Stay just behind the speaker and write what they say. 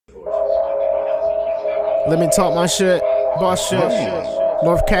Let me talk my shit. Boss shit.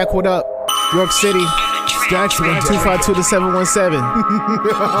 North Cack, what up? York City. Stacks 252 to 717.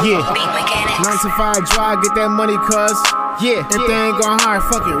 Yeah. 9 to 5 drive, get that money, cuz. Yeah, if they ain't gon' hire,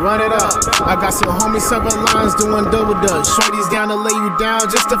 fuck it, run it up. I got some homies serving lines doing double dutch. Shorty's down to lay you down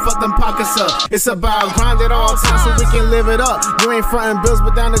just to fuck them pockets up. It's about grind at all times so we can live it up. You ain't frontin' bills,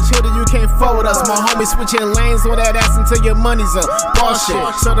 but down the children you can't forward us. My homies switching lanes on that ass until your money's up. Boss shit,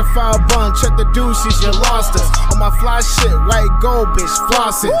 certified bun, check the douches, you lost us. On my fly shit, white gold bitch,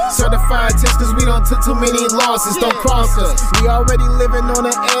 floss it. Certified test cause we done took too many losses, don't cross us. We already living on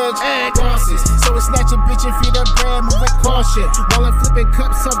the edge, bosses. So we snatch a bitch and feed her bread, move it caution. While I'm flipping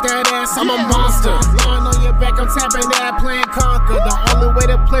cups off that ass, I'm a monster. Lying on your back, I'm tapping that, playing conquer. The only way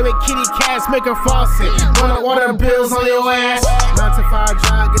to play with kitty cats, make her faucet. Run water bills on your ass. 9 to 5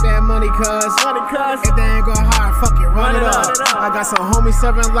 drive, get that money, cuz. If they ain't gon' hire, fuck it, run it up. I got some homies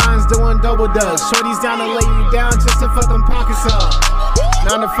serving lines doing double dutch. Shorty's down to lay you down just to fuck them pockets up.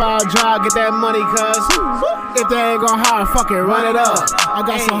 9 to 5 drive, get that money, cuz. If they ain't gon' hire, fuck it, run it up. I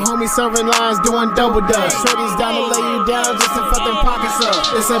got some homies serving lines doing double dutch. Shorty's down to lay you down just to fuck them pockets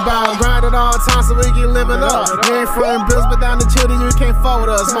up. It's about grind at all times so we can live it up. We ain't frontin' bills, but down the children you can't fuck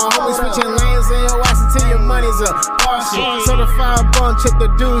with us. My homies switching lanes in your ass until your money's up. Boss shit, certified bun, check the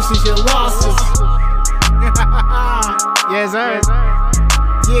douches, you lost us. Yes, sir.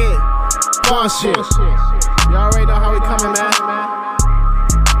 Yeah, boss shit. Y'all already know how we coming, man.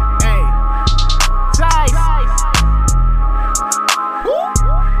 Hey, Dice.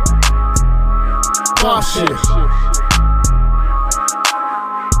 Boss shit.